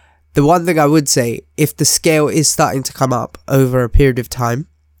 The one thing I would say, if the scale is starting to come up over a period of time,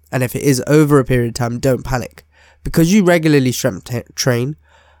 and if it is over a period of time, don't panic. Because you regularly strength train,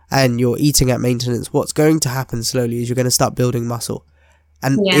 and you're eating at maintenance, what's going to happen slowly is you're going to start building muscle.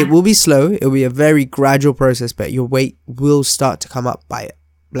 And it will be slow. It will be a very gradual process, but your weight will start to come up by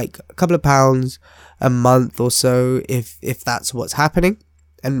like a couple of pounds a month or so, if that's what's happening.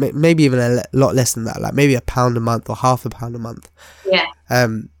 And maybe even a lot less than that, like maybe a pound a month or half a pound a month. Yeah.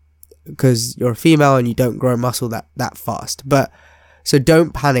 Because you're a female and you don't grow muscle that fast. But so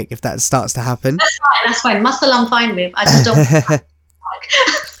don't panic if that starts to happen. That's fine. Muscle I'm fine with. I just don't.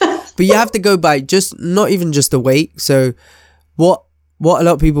 But you have to go by not even just the weight. So what a lot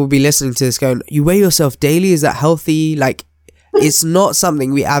of people will be listening to this going, you weigh yourself daily, is that healthy? Like, it's not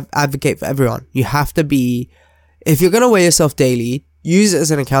something we advocate for everyone. You have to be, if you're going to weigh yourself daily, use it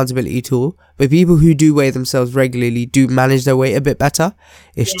as an accountability tool. But people who do weigh themselves regularly do manage their weight a bit better.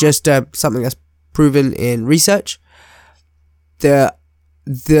 It's just something that's proven in research.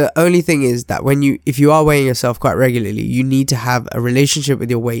 The only thing is that if you are weighing yourself quite regularly, you need to have a relationship with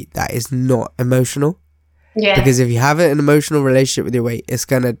your weight that is not emotional. Yeah. Because if you have an emotional relationship with your weight, it's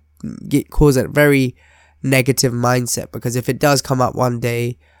going to cause a very negative mindset. Because if it does come up one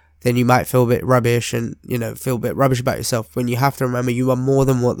day, then you might feel a bit rubbish and, feel a bit rubbish about yourself, when you have to remember you are more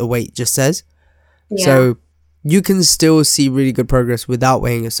than what the weight just says. Yeah. So you can still see really good progress without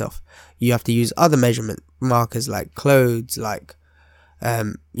weighing yourself. You have to use other measurement markers like clothes, like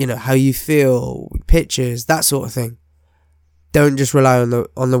how you feel, pictures, that sort of thing. Don't just rely on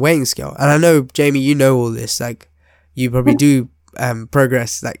the weighing scale. And I know, Jaymie, you know all this. Like, you probably do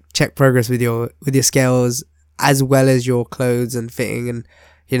progress, like check progress with your scales, as well as your clothes and fitting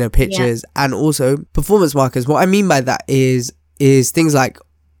and pictures, and also performance markers. What I mean by that is things like,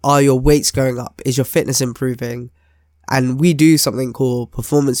 are your weights going up? Is your fitness improving? And we do something called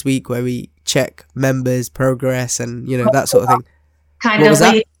Performance Week, where we check members' progress and that sort of thing. Kind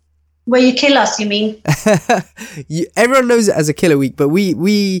of where you kill us, you mean? Everyone knows it as a killer week, but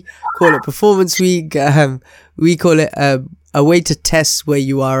we call it Performance Week. We call it a way to test where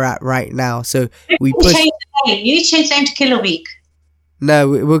you are at right now. So we push. You need to change the name to Killer Week. No,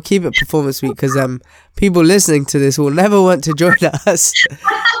 we'll keep it performance week because people listening to this will never want to join us.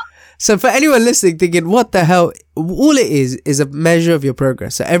 So for anyone listening thinking, what the hell? All it is a measure of your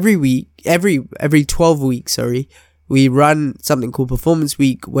progress. So every week, every 12 weeks, we run something called Performance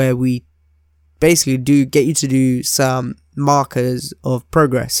Week, where we basically get you to do some markers of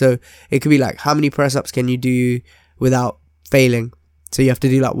progress. So it could be like, how many press-ups can you do without failing? So you have to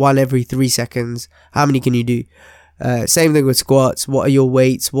do like 1 every 3 seconds. How many can you do? Same thing with squats. What are your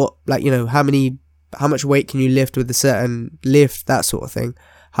weights? What, like, you know, how much weight can you lift with a certain lift? That sort of thing.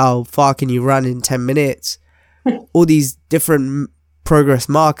 How far can you run in 10 minutes? All these different progress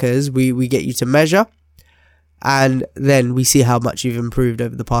markers we get you to measure, and then we see how much you've improved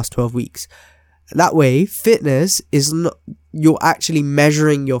over the past 12 weeks. That way, fitness is not, you're actually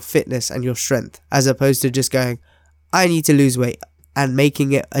measuring your fitness and your strength, as opposed to just going, I need to lose weight, and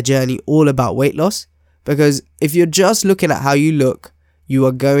making it a journey all about weight loss. Because if you're just looking at how you look, you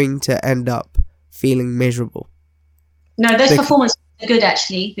are going to end up feeling miserable. No, those performance are good,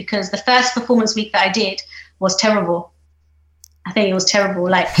 actually, because the first performance week that I did was terrible. I think it was terrible.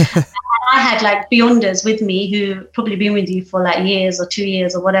 Like, I had like beyonders with me who probably been with you for like years or 2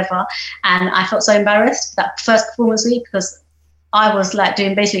 years or whatever. And I felt so embarrassed that first performance week, because I was like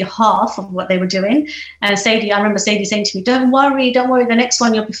doing basically half of what they were doing. And I remember Sadie saying to me, don't worry, the next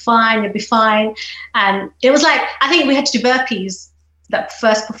one you'll be fine. And it was like, I think we had to do burpees that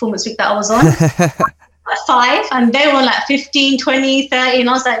first performance week that I was on. Like 5, and they were like 15, 20, 30, and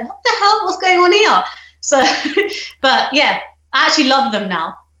I was like, what the hell, what's going on here? So, but yeah, I actually love them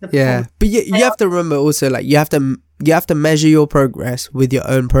now. Yeah, but you have to remember also, like, you have to measure your progress with your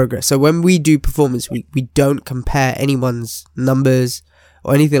own progress. So when we do performance week, we don't compare anyone's numbers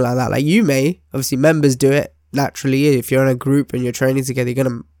or anything like that. Like, you may, obviously members do it naturally. If you're in a group and you're training together, you're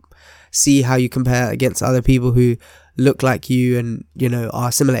going to see how you compare against other people who look like you and, you know,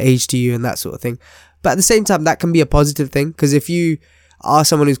 are similar age to you and that sort of thing. But at the same time, that can be a positive thing, because if you are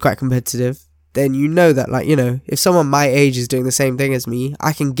someone who's quite competitive, then you know that, like, you know, if someone my age is doing the same thing as me,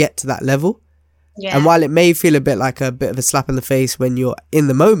 I can get to that level. Yeah. And while it may feel a bit of a slap in the face when you're in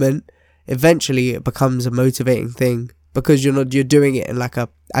the moment, eventually it becomes a motivating thing, because you're doing it in like I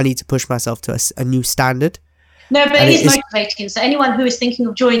need to push myself to a new standard. No, but it is motivating. So anyone who is thinking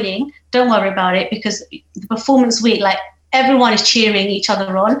of joining, don't worry about it, because the performance week, like, everyone is cheering each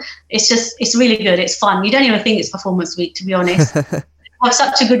other on. It's really good. It's fun. You don't even think it's performance week, to be honest. We have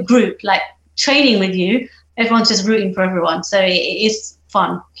such a good group, like, training with you, everyone's just rooting for everyone, so it is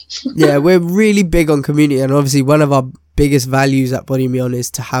fun. Yeah, we're really big on community, and obviously one of our biggest values at Body Me On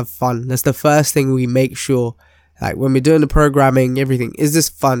is to have fun. That's the first thing we make sure, like, when we're doing the programming, everything, is this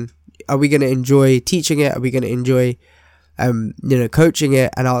fun? Are we going to enjoy teaching it? Are we going to enjoy coaching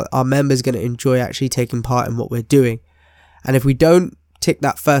it? And our members going to enjoy actually taking part in what we're doing? And if we don't tick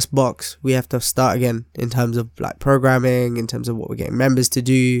that first box, we have to start again in terms of like programming, in terms of what we're getting members to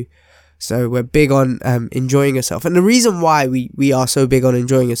do. So we're big on enjoying yourself. And the reason why we are so big on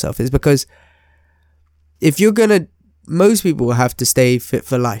enjoying yourself is because most people will have to stay fit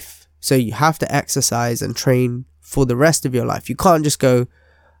for life. So you have to exercise and train for the rest of your life. You can't just go,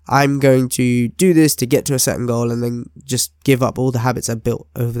 I'm going to do this to get to a certain goal and then just give up all the habits I built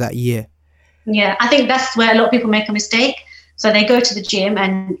over that year. Yeah, I think that's where a lot of people make a mistake. So they go to the gym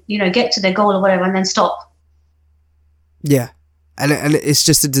and, you know, get to their goal or whatever and then stop. Yeah. And it's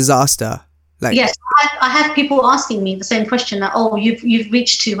just a disaster. Like, yes, I have people asking me the same question, that, oh, you've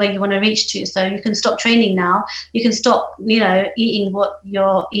reached to where you want to reach to, so you can stop training now. You can stop, you know, eating what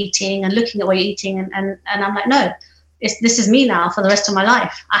you're eating and looking at what you're eating. And I'm like, no, this is me now for the rest of my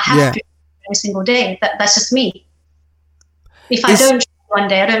life. I have to every single day. That's just me. If I don't one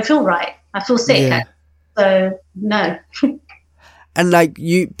day, I don't feel right. I feel sick. Yeah. So no. And like,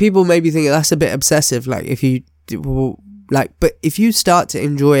 people maybe think that's a bit obsessive. Like, but if you start to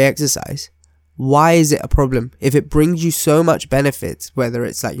enjoy exercise, why is it a problem? If it brings you so much benefits, whether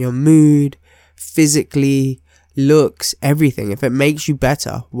it's like your mood, physically, looks, everything, if it makes you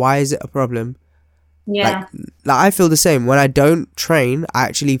better, why is it a problem? Yeah. Like I feel the same. When I don't train, I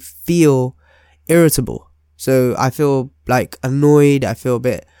actually feel irritable. So I feel like annoyed. I feel a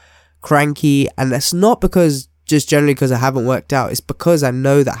bit cranky. And that's not just generally because I haven't worked out. It's because I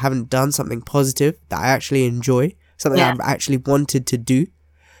know that I haven't done something positive that I actually enjoy. Something I've actually wanted to do.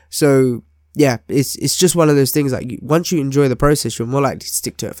 So yeah, it's just one of those things, like, once you enjoy the process, you're more likely to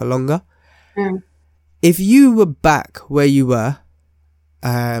stick to it for longer. If you were back where you were,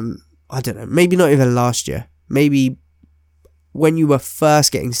 I don't know, maybe not even last year, maybe when you were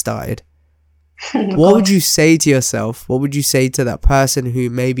first getting started, what would you say to yourself? What would you say to that person who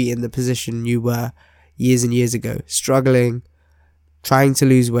may be in the position you were years and years ago, struggling, trying to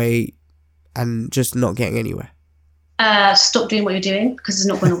lose weight and just not getting anywhere? Stop doing what you're doing because it's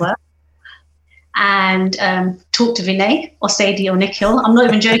not going to work. And talk to Vinay or Sadie or Nikhil. I'm not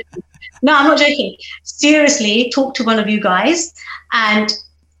even joking. No, I'm not joking. Seriously, talk to one of you guys and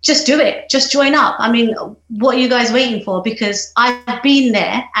just do it. Just join up. I mean, what are you guys waiting for? Because I've been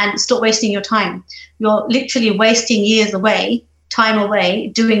there, and stop wasting your time. You're literally wasting years away, time away,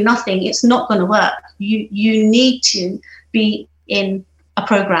 doing nothing. It's not going to work. You need to be in a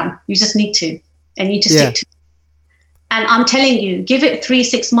program. You just need to, and you just stick to it. And I'm telling you, give it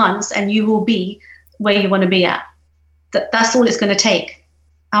 3-6 months and you will be where you want to be at. That's all it's going to take.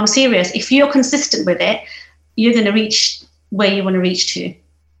 I'm serious. If you're consistent with it, you're going to reach where you want to reach to.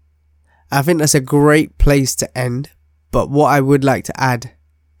 I think that's a great place to end. But what I would like to add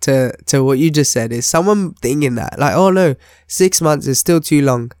to what you just said is someone thinking that, like, oh no, 6 months is still too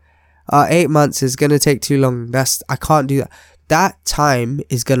long. 8 months is going to take too long. I can't do that. That time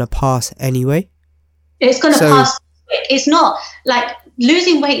is going to pass anyway. It's going to pass. It's not like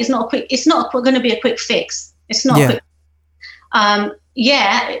losing weight is not a quick. It's not going to be a quick fix. It's not. A quick,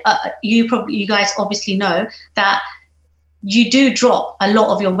 you guys obviously know that you do drop a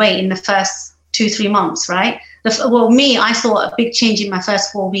lot of your weight in the first 2-3 months, right? Me, I saw a big change in my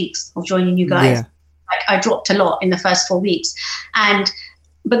first 4 weeks of joining you guys. Yeah. Like I dropped a lot in the first 4 weeks,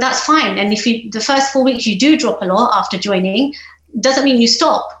 but that's fine. And if the first 4 weeks you do drop a lot after joining, doesn't mean you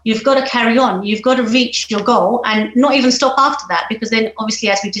stop. You've got to carry on. You've got to reach your goal and not even stop after that, because then obviously,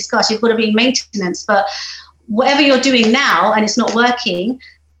 as we discussed, you've got to be in maintenance. But whatever you're doing now and it's not working,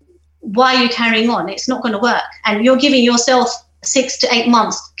 why are you carrying on? It's not going to work. And you're giving yourself 6 to 8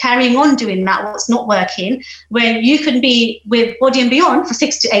 months carrying on doing that, what's not working, when you can be with Body and Beyond for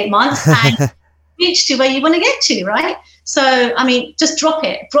 6 to 8 months and reach to where you want to get to, right? So, I mean, just drop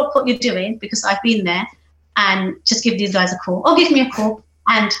it. Drop what you're doing, because I've been there. And just give these guys a call, or give me a call,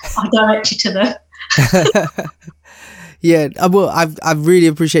 and I'll direct you to them. Yeah, well, I really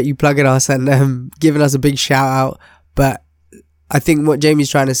appreciate you plugging us and giving us a big shout out. But I think what Jaymie's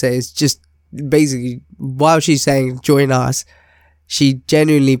trying to say is just basically, while she's saying join us, she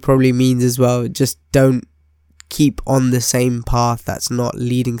genuinely probably means as well, just don't keep on the same path that's not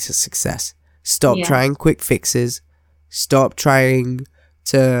leading to success. Stop trying quick fixes. Stop trying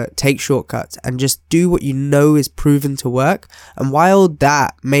to take shortcuts and just do what you know is proven to work. And while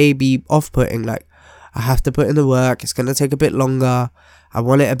that may be off-putting, like, I have to put in the work, it's going to take a bit longer, I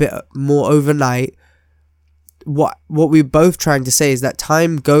want it a bit more overnight, what we're both trying to say is that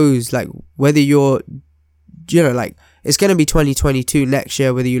time goes, like, whether you're, you know, like, it's going to be 2022 next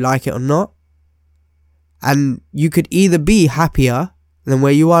year, whether you like it or not. And you could either be happier than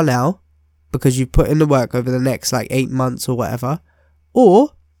where you are now because you've put in the work over the next, like, 8 months or whatever, or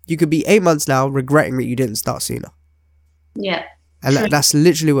you could be 8 months now regretting that you didn't start sooner. Yeah. And that's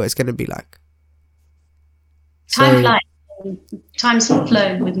literally what it's going to be like. Time flies. Time's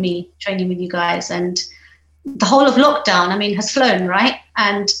flown with me, training with you guys. And the whole of lockdown, I mean, has flown, right?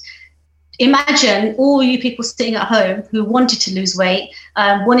 And imagine all you people sitting at home who wanted to lose weight,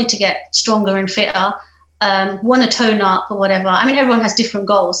 wanted to get stronger and fitter, want to tone up or whatever. I mean, everyone has different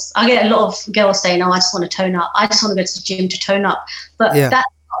goals. I get a lot of girls saying, I just want to tone up. I just want to go to the gym to tone up. But that's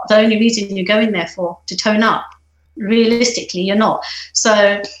not the only reason you're going there for, to tone up. Realistically, you're not. So,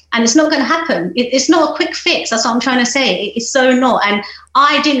 and it's not going to happen. It's not a quick fix. That's what I'm trying to say. It's so not. And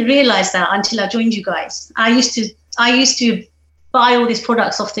I didn't realize that until I joined you guys. I used to buy all these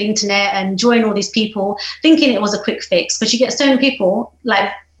products off the internet and join all these people thinking it was a quick fix, but you get so many people like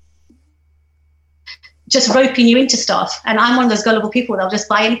just roping you into stuff, and I'm one of those gullible people that'll just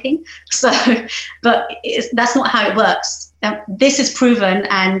buy anything. So, but that's not how it works. This is proven,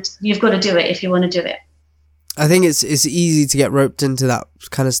 and you've got to do it if you want to do it. I think it's easy to get roped into that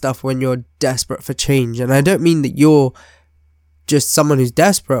kind of stuff when you're desperate for change, and I don't mean that you're just someone who's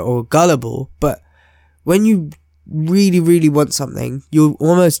desperate or gullible, but when you really, really want something, you'll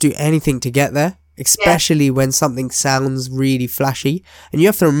almost do anything to get there, especially when something sounds really flashy. And you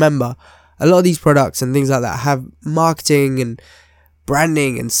have to remember, a lot of these products and things like that have marketing and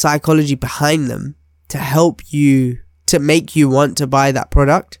branding and psychology behind them to help you, to make you want to buy that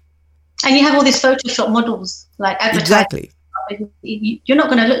product. And you have all these Photoshop models, like advertising. Exactly. You're not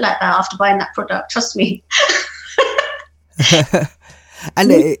going to look like that after buying that product, trust me.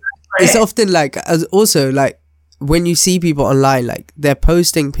 And it's often like, as also like, when you see people online, like they're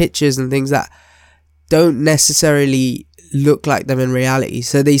posting pictures and things that don't necessarily look like them in reality.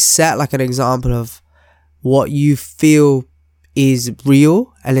 So they set like an example of what you feel is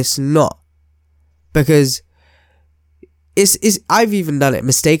real, and it's not. Because I've even done it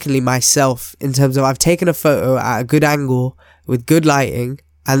mistakenly myself, in terms of I've taken a photo at a good angle with good lighting,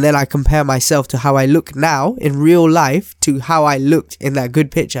 and then I compare myself to how I look now in real life to how I looked in that good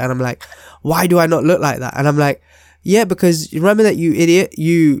picture, and I'm like, why do I not look like that? And I'm like, yeah, because you remember that, you idiot,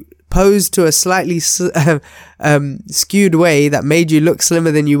 you posed to a slightly skewed way that made you look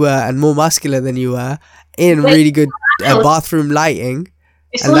slimmer than you were and more muscular than you were in really good bathroom lighting,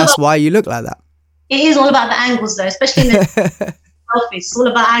 and that's why you look like that. It is all about the angles, though, especially in the selfies. It's all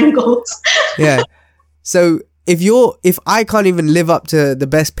about angles. Yeah. So if I can't even live up to the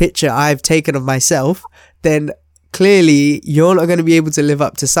best picture I've taken of myself, then clearly you're not going to be able to live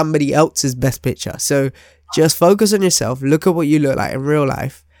up to somebody else's best picture. So just focus on yourself, look at what you look like in real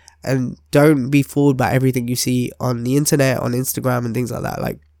life, and don't be fooled by everything you see on the internet, on Instagram and things like that.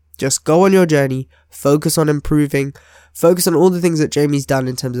 Like, just go on your journey, focus on improving, focus on all the things that Jaymie's done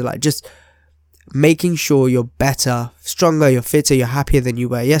in terms of like just making sure you're better, stronger, you're fitter, you're happier than you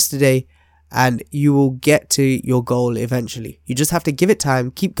were yesterday, and you will get to your goal eventually. You just have to give it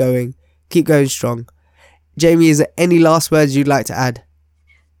time, keep going strong. Jaymie, is there any last words you'd like to add?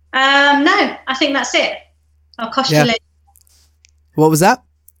 No, I think that's it. I'll cost you later. What was that?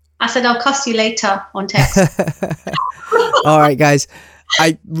 I said I'll cost you later on text. All right, guys.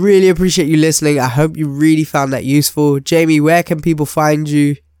 I really appreciate you listening. I hope you really found that useful. Jaymie, where can people find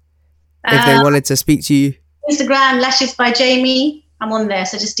you if they wanted to speak to you? Instagram, Lashes by Jaymie. I'm on there,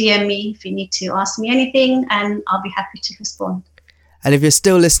 so just DM me if you need to ask me anything, and I'll be happy to respond. And if you're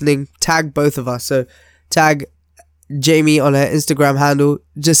still listening, tag both of us. So tag Jaymie on her Instagram handle.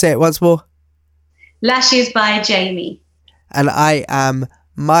 Just say it once more. Lashes by Jaymie. And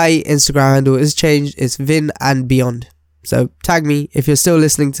my Instagram handle is changed. It's Vin and Beyond. So tag me if you're still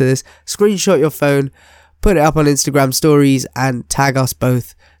listening to this. Screenshot your phone, put it up on Instagram stories, and tag us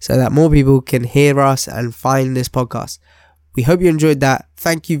both so that more people can hear us and find this podcast. We hope you enjoyed that.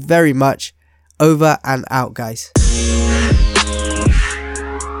 Thank you very much. Over and out, guys.